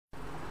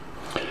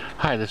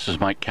Hi, this is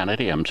Mike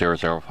Kennedy. I'm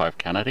 005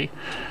 Kennedy.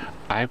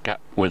 I've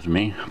got with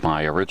me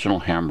my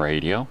original ham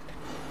radio.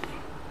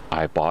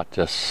 I bought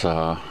this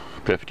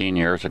 15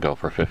 years ago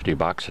for 50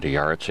 bucks at a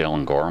yard sale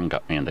in Gorham.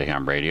 Got me into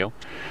ham radio.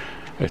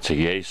 It's a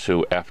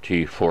Yaesu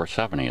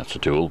FT470. It's a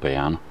dual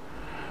band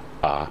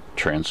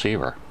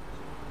transceiver.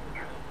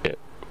 It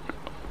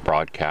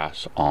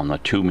broadcasts on the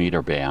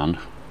 2-meter band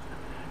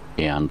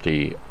and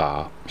the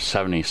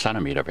 70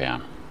 centimeter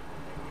band,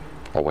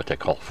 or what they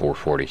call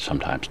 440,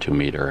 sometimes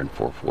 2-meter and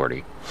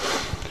 440.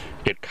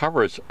 It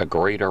covers a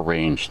greater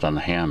range than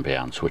the ham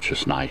bands, which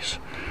is nice,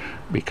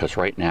 because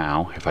right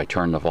now, if I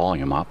turn the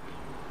volume up,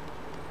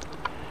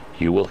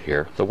 you will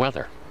hear the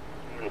weather.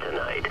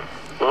 Tonight,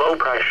 low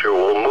pressure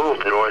will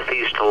move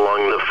northeast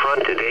along the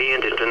front today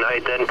into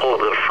tonight, then pull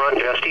to the front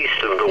just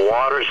east of the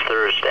waters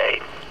Thursday.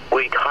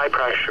 Weak high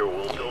pressure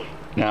will build.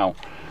 Now,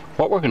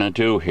 what we're going to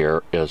do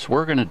here is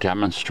we're going to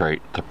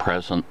demonstrate the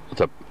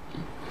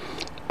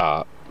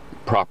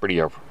property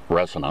of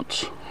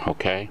resonance.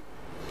 Okay,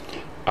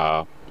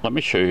 let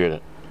me show you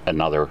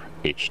another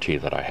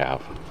HT that I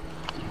have.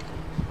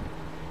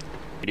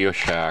 Radio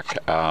Shack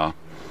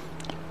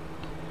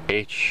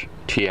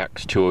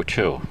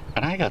HTX202,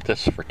 and I got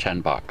this for 10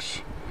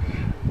 bucks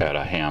at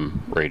a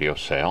ham radio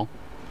sale.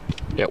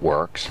 It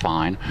works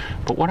fine,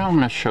 but what I'm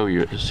going to show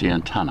you is the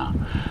antenna.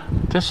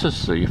 This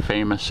is the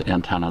famous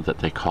antenna that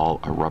they call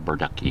a rubber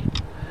ducky.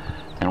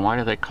 And why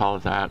do they call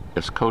it that?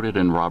 It's coated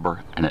in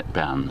rubber and it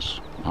bends.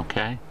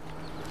 Okay,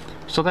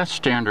 so that's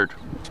standard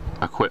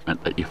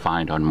equipment that you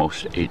find on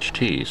most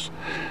HTs,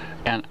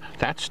 and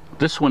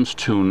this one's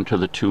tuned to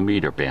the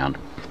 2-meter band.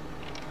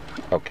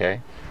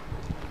 Okay,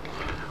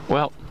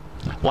 well,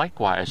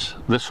 likewise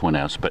this one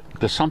is, but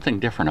there's something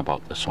different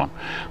about this one.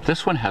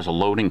 This one has a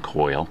loading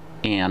coil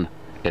and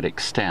it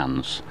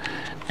extends,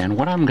 and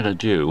what I'm going to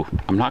do,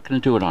 I'm not going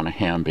to do it on a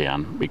ham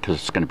band because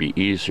it's going to be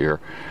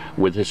easier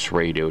with this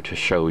radio to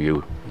show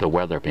you the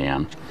weather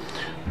band.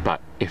 But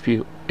if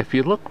you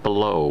look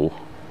below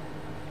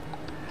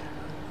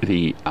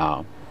the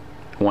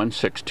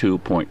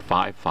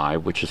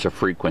 162.55, which is the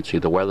frequency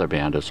the weather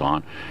band is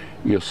on,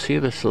 you'll see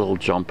this little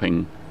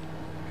jumping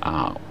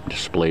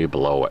display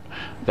below it.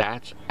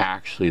 That's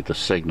actually the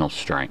signal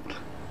strength.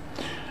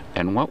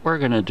 And what we're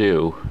going to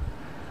do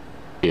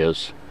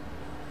is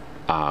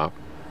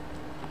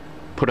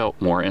put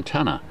out more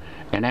antenna,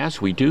 and as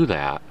we do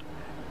that,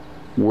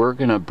 we're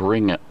going to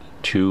bring it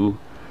to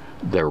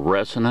the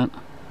resonant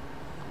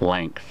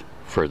length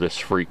for this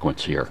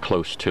frequency, or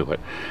close to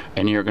it,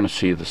 and you're going to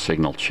see the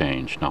signal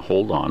change. Now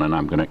hold on, and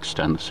I'm going to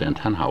extend this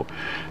antenna out,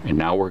 and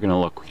now we're going to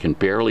look. We can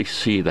barely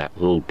see that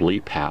little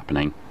bleep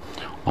happening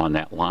on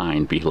that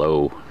line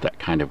below, that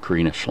kind of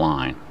greenish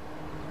line.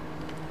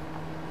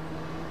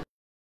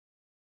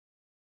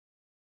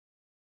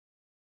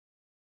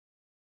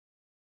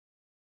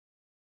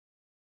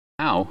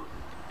 Now,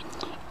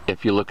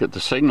 if you look at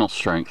the signal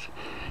strength,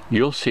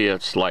 you'll see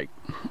it's 3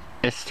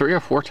 or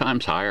 4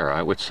 times higher,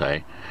 I would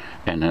say,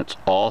 and it's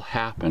all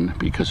happened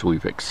because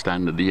we've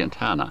extended the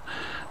antenna.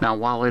 Now,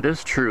 while it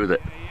is true that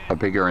a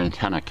bigger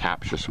antenna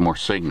captures more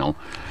signal,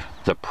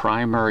 the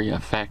primary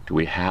effect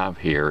we have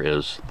here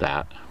is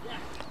that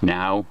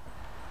now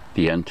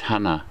the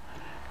antenna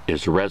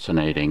is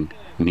resonating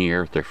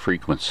near the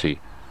frequency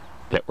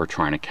that we're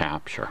trying to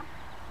capture.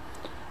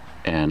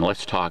 And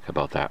let's talk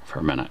about that for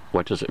a minute.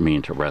 What does it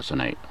mean to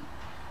resonate?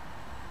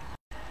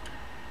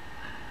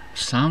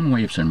 Sound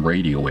waves and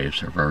radio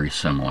waves are very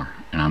similar,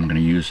 and I'm going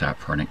to use that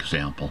for an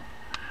example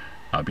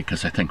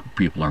because I think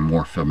people are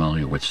more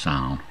familiar with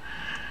sound.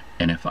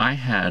 And if I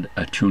had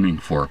a tuning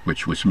fork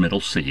which was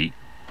middle C,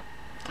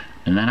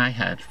 and then I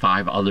had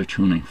 5 other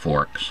tuning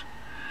forks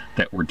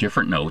that were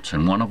different notes,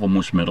 and one of them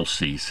was middle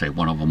C, say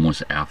one of them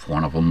was F,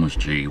 one of them was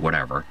G,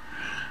 whatever.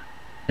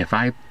 If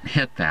I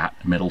hit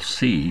that middle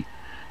C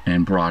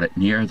and brought it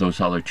near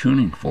those other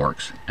tuning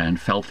forks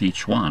and felt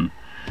each one,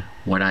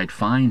 what I'd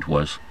find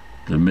was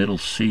the middle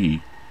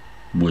C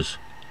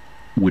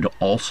would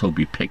also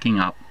be picking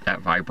up that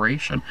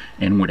vibration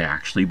and would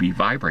actually be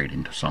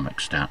vibrating to some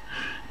extent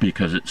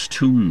because it's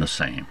tuned the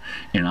same.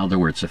 In other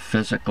words, the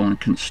physical and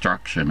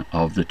construction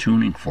of the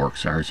tuning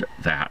forks are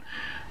that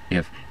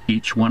if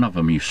each one of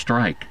them you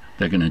strike,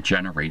 they're going to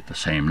generate the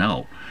same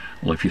note.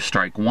 Well, if you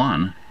strike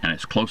one and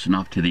it's close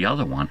enough to the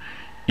other one,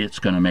 it's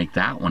going to make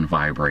that one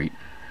vibrate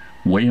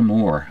way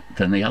more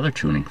than the other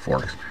tuning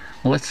forks.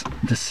 Well, it's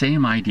the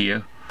same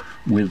idea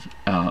with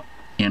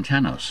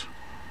antennas.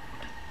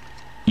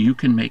 You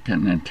can make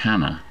an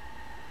antenna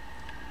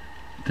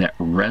that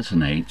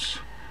resonates,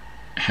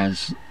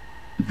 has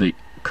the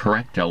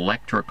correct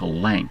electrical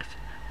length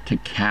to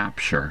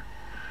capture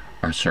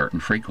a certain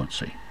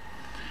frequency.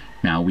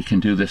 Now we can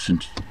do this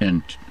in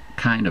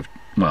kind of,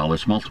 well,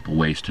 there's multiple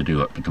ways to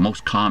do it, but the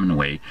most common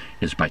way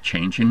is by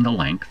changing the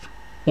length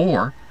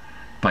or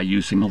by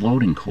using a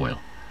loading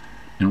coil.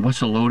 And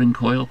what's a loading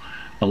coil?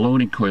 A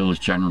loading coil is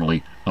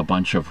generally a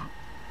bunch of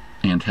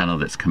antenna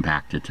that's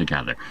compacted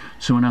together.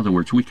 So in other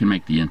words, we can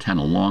make the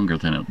antenna longer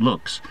than it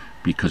looks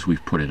because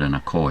we've put it in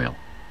a coil.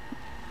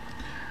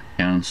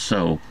 And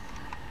so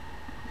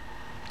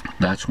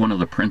That's one of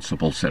the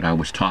principles that I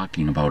was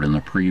talking about in the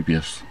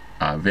previous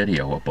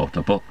video about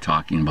the book,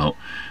 talking about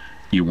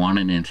you want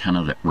an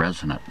antenna that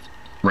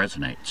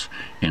resonates.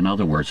 In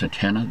other words,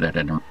 antenna that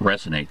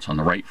resonates on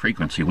the right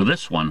frequency. With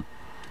this one,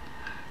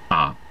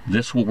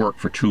 this will work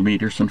for 2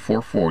 meters and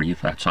 440.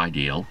 That's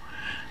ideal.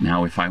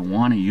 Now, if I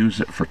want to use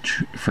it for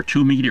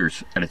 2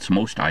 meters at its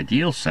most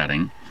ideal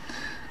setting,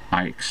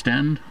 I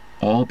extend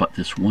all but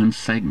this one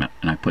segment,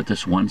 and I put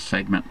this one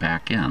segment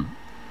back in.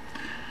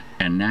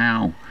 And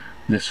now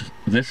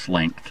this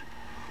length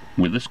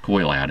with this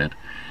coil added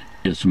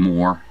is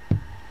more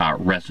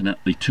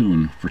resonantly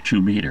tuned for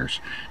 2 meters,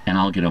 and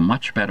I'll get a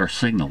much better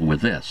signal with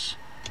this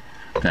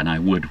than I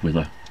would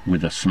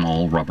with a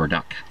small rubber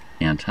duck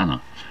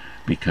antenna,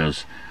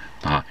 because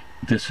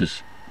this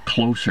is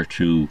closer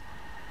to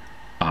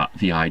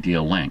the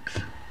ideal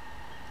length.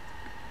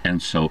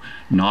 And so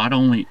not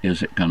only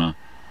is it going to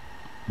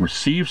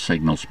receive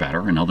signals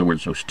better, in other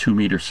words, those 2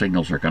 meter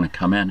signals are going to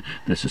come in,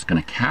 this is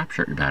going to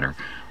capture it better,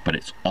 but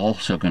it's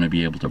also going to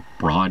be able to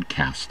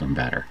broadcast them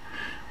better.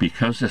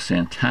 Because this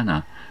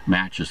antenna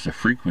matches the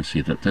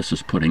frequency that this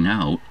is putting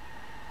out,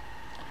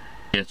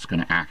 it's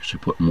going to actually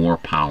put more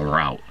power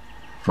out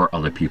for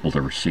other people to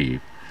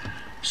receive.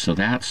 So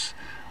that's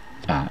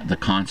the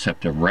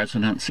concept of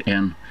resonance,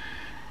 and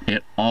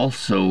it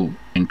also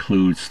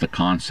includes the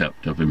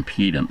concept of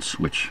impedance,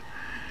 which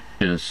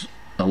is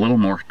a little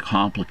more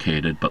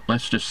complicated, but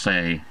let's just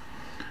say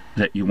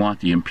that you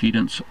want the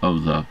impedance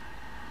of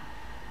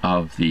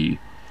the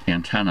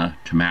antenna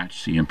to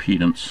match the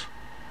impedance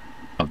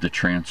of the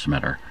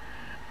transmitter,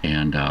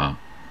 and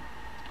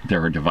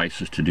there are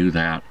devices to do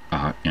that,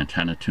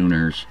 antenna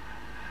tuners,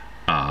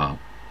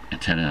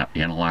 antenna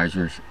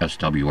analyzers,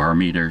 SWR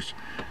meters,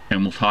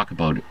 and we'll talk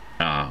about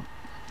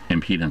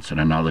impedance at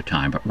another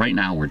time, but right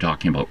now we're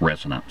talking about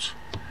resonance.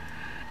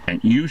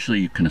 And usually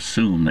you can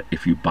assume that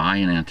if you buy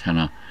an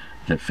antenna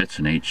that fits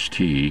an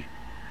HT,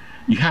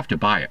 you have to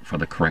buy it for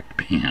the correct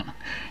band.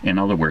 In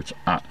other words,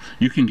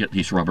 you can get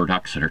these rubber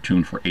ducks that are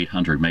tuned for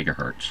 800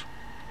 megahertz.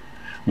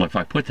 Well, if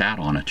I put that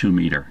on a 2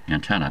 meter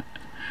antenna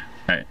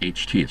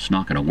HT, it's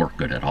not going to work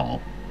good at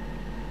all.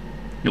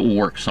 It will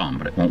work some,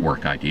 but it won't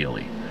work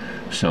ideally.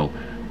 So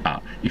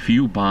if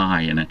you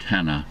buy an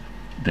antenna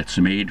that's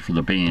made for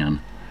the band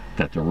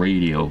that the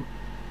radio,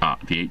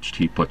 the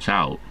HT puts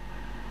out,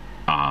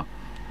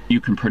 you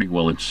can pretty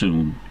well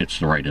assume it's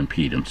the right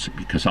impedance,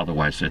 because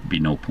otherwise there'd be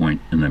no point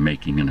in them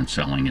making it and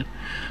selling it.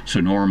 So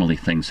normally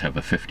things have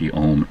a 50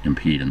 ohm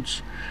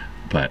impedance,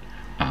 but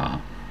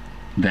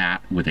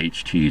that with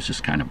HTs is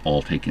kind of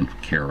all taken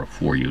care of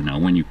for you. Now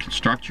when you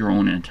construct your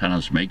own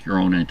antennas, make your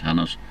own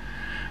antennas,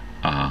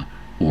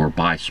 or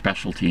buy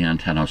specialty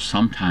antennas,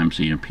 sometimes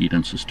the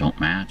impedances don't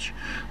match,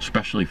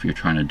 especially if you're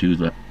trying to do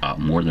the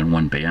more than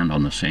one band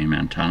on the same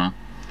antenna.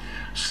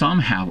 Some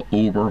have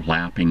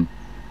overlapping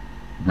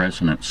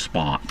resonant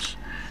spots,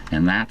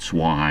 and that's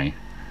why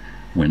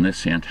when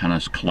this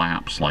antenna's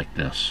collapsed like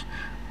this,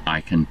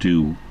 I can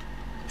do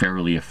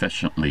fairly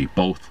efficiently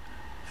both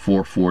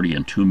 440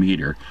 and 2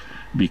 meter,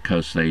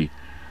 because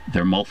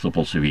they're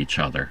multiples of each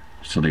other,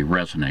 so they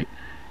resonate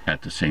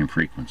at the same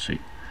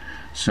frequency.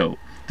 So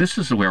this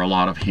is where a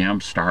lot of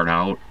hams start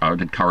out. I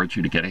would encourage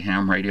you to get a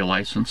ham radio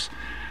license.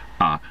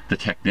 The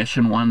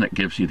technician one that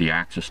gives you the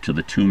access to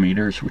the 2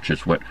 meters, which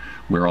is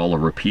where all the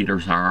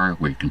repeaters are,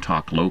 where you can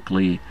talk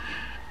locally.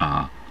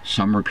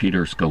 Some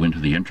repeaters go into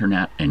the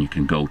internet, and you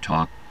can go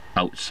talk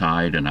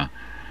outside in a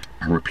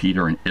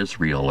repeater in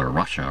Israel or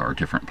Russia or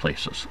different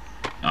places.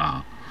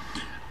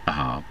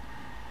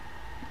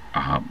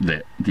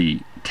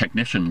 The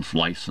technician's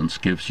license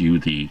gives you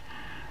the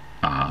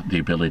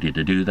ability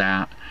to do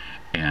that.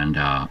 And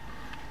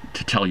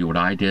to tell you what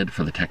I did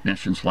for the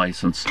technician's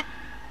license,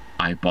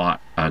 I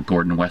bought a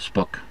Gordon West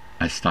book.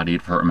 I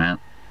studied for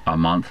a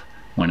month,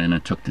 went in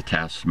and took the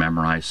test,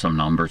 memorized some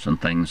numbers and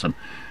things, and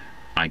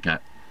I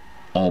got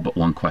all but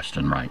one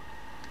question right.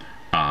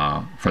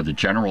 For the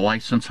general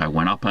license, I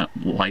went up a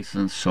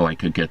license so I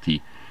could get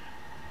the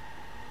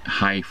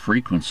high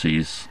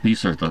frequencies.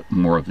 These are the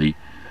more of the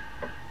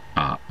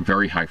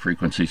very high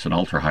frequencies and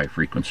ultra high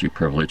frequency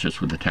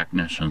privileges with the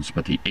technicians,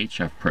 but the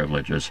HF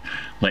privileges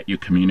let you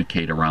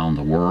communicate around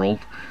the world.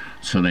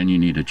 So then you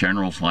need a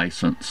general's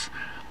license.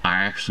 I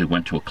actually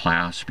went to a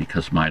class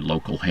because my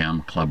local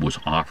ham club was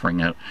offering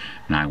it,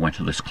 and I went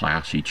to this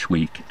class each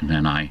week, and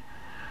then I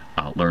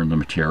learned the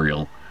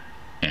material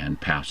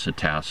and passed the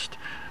test.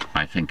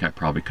 I think I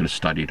probably could have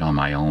studied on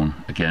my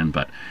own again,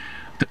 but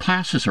the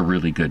classes are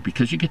really good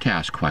because you get to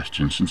ask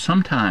questions, and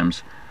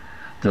sometimes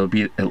there'll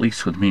be, at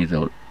least with me,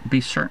 there'll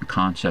be certain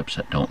concepts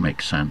that don't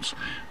make sense.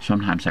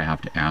 Sometimes I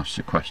have to ask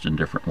the question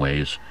different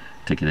ways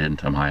to get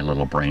into my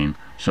little brain.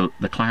 So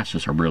the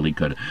classes are really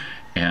good,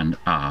 and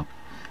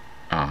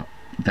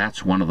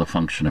that's one of the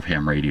function of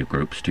ham radio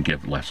groups, to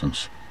give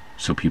lessons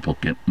so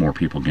more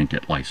people can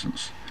get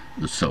licensed.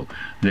 So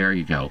there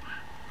you go.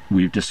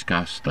 We've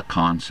discussed the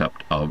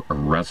concept of a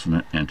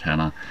resonant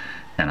antenna,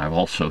 and I've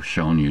also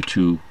shown you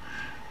two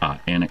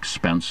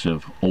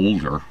inexpensive,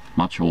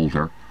 much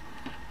older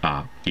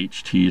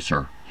HTs,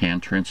 or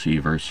hand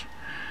transceivers.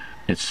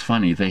 It's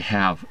funny, they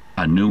have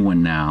a new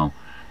one now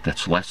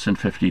that's less than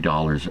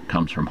 $50. It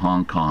comes from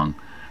Hong Kong,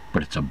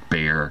 but it's a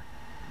bear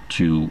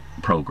to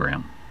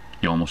program.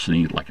 You almost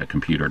need like a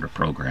computer to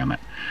program it.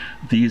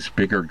 These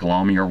bigger,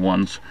 gloomier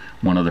ones,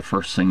 one of the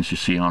first things you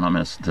see on them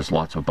is there's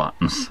lots of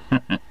buttons.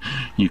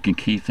 You can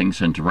key things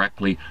in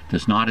directly.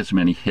 There's not as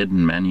many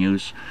hidden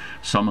menus.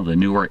 Some of the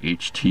newer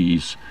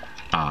HTs,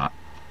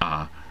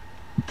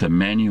 the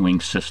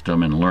menuing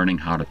system and learning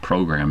how to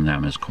program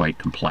them is quite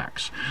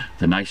complex.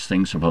 The nice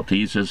things about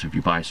these is if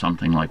you buy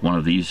something like one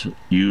of these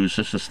used,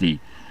 this is the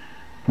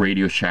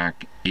Radio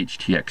Shack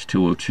HTX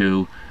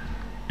 202,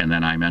 and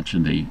then I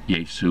mentioned the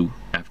Yaesu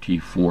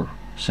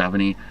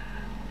FT470.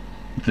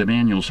 The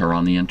manuals are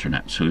on the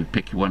internet, so you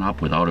pick one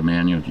up without a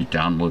manual, you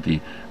download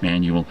the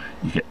manual,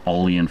 you get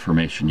all the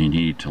information you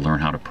need to learn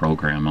how to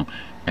program them,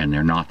 and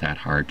they're not that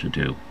hard to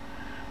do.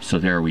 So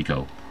there we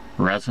go.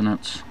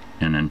 Resonance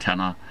and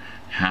antenna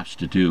has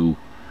to do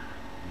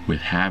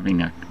with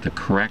having the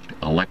correct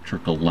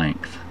electrical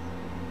length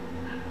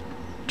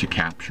to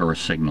capture a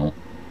signal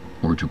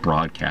or to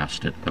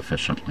broadcast it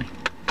efficiently.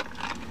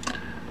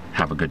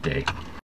 Have a good day.